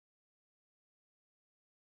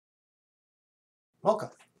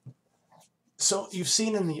Welcome. So you've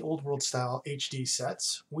seen in the old world style HD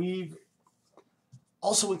sets, we've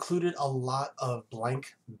also included a lot of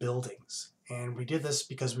blank buildings. And we did this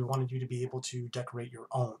because we wanted you to be able to decorate your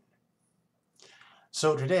own.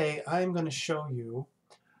 So today I'm going to show you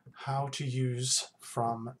how to use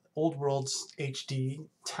from old world's HD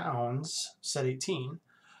towns set 18,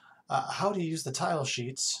 how to use the tile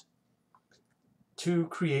sheets to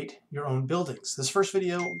create your own buildings. This first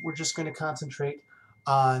video we're just going to concentrate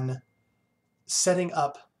on setting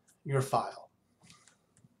up your file.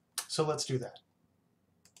 So let's do that.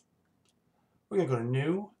 We're going to go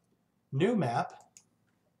to new map,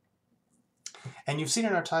 and you've seen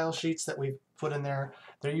in our tile sheets that we've put in there,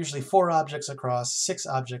 they're usually 4 objects across, 6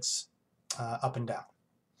 objects up and down.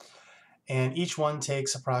 And each one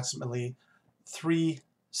takes approximately 3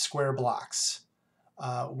 square blocks.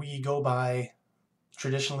 We go by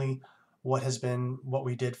traditionally what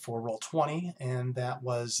we did for Roll20, and that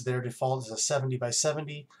was their default is a 70 by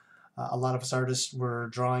 70. A lot of us artists were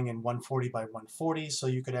drawing in 140 by 140, so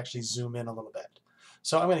you could actually zoom in a little bit.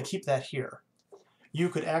 So I'm going to keep that here. You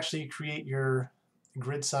could actually create your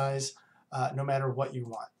grid size no matter what you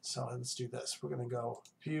want. So let's do this. We're going to go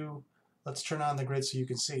View. Let's turn on the grid so you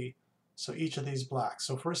can see. So each of these blocks.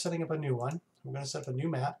 So if we're setting up a new one, we're going to set up a new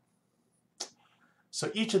map.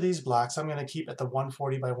 So each of these blocks I'm going to keep at the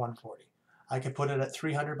 140 by 140. I could put it at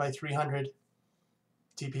 300 by 300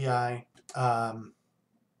 DPI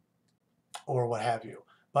or what have you.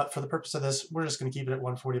 But for the purpose of this, we're just going to keep it at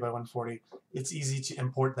 140 by 140. It's easy to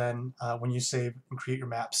import then when you save and create your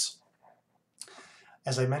maps.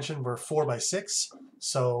 As I mentioned, we're 4 by 6.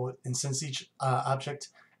 So, and since each object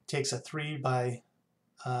takes a 3 by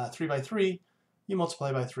 3, you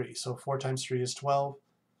multiply by 3. So 4 times 3 is 12.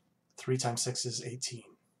 3 times 6 is 18.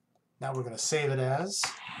 Now we're going to save it as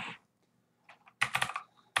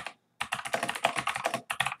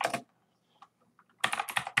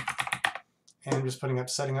and I'm just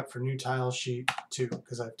setting up for new tile sheet 2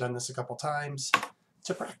 because I've done this a couple times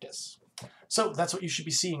to practice. So that's what you should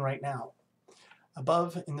be seeing right now.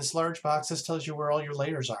 Above in this large box, this tells you where all your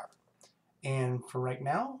layers are. And for right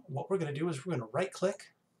now, what we're going to do is we're going to right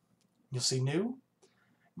click. You'll see new.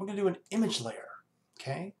 We're going to do an image layer.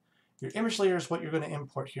 Okay? Your image layer is what you're going to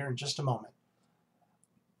import here in just a moment.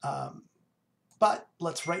 But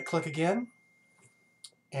let's right click again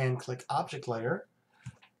and click object layer.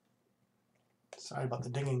 Sorry about the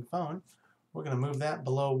dinging phone. We're going to move that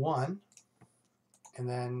below 1 and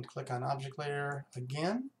then click on object layer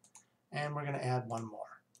again, and we're going to add one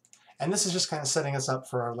more. And this is just kind of setting us up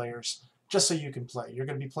for our layers just so you can play. You're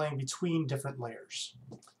going to be playing between different layers.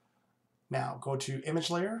 Now go to image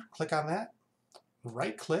layer, click on that,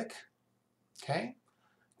 right click, okay,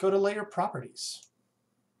 go to layer properties.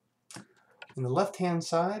 In the left hand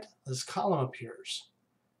side, this column appears,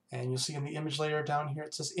 and you'll see in the image layer down here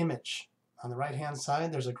it says image. On the right hand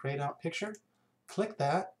side there's a grayed out picture. Click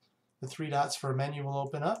that. The 3 dots for a menu will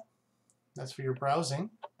open up. That's for your browsing.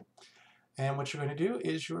 And what you're going to do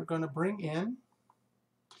is you're going to bring in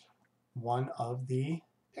one of the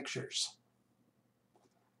pictures.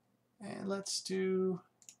 And let's do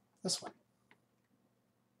this one.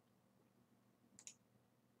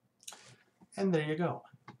 And there you go.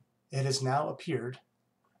 It has now appeared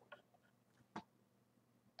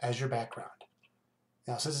as your background.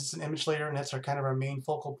 Now, since it's an image layer and that's kind of our main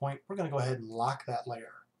focal point, we're going to go ahead and lock that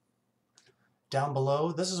layer. Down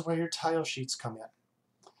below, this is where your tile sheets come in.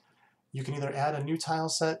 You can either add a new tile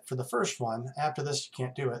set for the first one. After this, you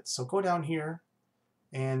can't do it. So go down here,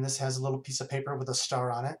 and this has a little piece of paper with a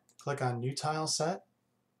star on it. Click on New Tile Set,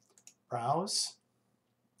 Browse.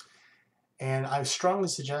 And I strongly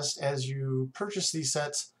suggest as you purchase these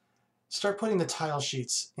sets, start putting the tile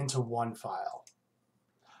sheets into one file.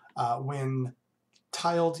 When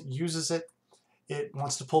Tiled uses it, it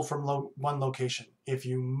wants to pull from one location. If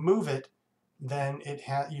you move it, then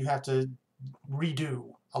you have to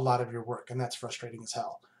redo a lot of your work, and that's frustrating as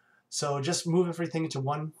hell. So just move everything into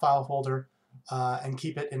one file folder and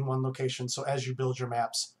keep it in one location, so as you build your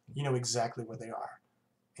maps, you know exactly where they are.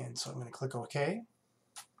 And so I'm going to click OK,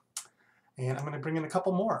 and I'm going to bring in a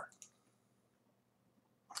couple more.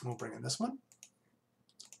 We'll bring in this one.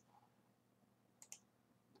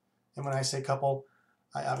 And when I say couple,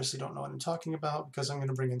 I obviously don't know what I'm talking about because I'm going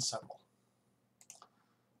to bring in several.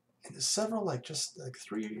 And is several like just like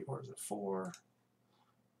 3 or is it 4?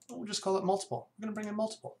 We'll just call it multiple. We're going to bring in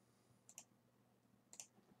multiple.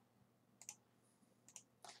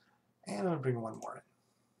 And I'm going to bring one more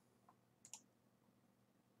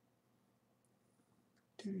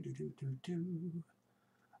in.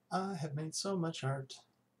 I have made so much art.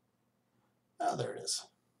 Oh, there it is.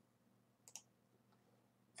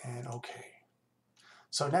 and OK.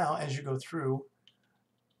 So now, as you go through,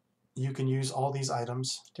 you can use all these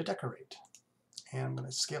items to decorate. And I'm going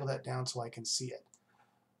to scale that down so I can see it.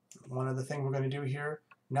 One other thing we're going to do here,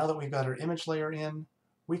 now that we've got our image layer in,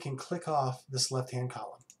 we can click off this left-hand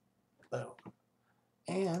column. Boom.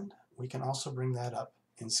 And we can also bring that up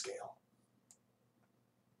in scale.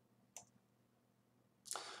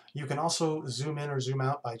 You can also zoom in or zoom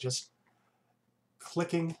out by just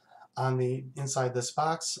clicking on the inside this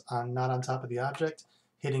box, not on top of the object,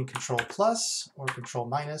 hitting Control plus or Control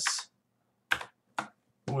minus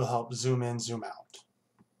will help zoom in, zoom out.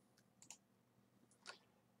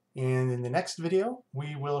 And in the next video,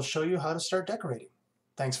 we will show you how to start decorating.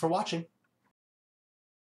 Thanks for watching.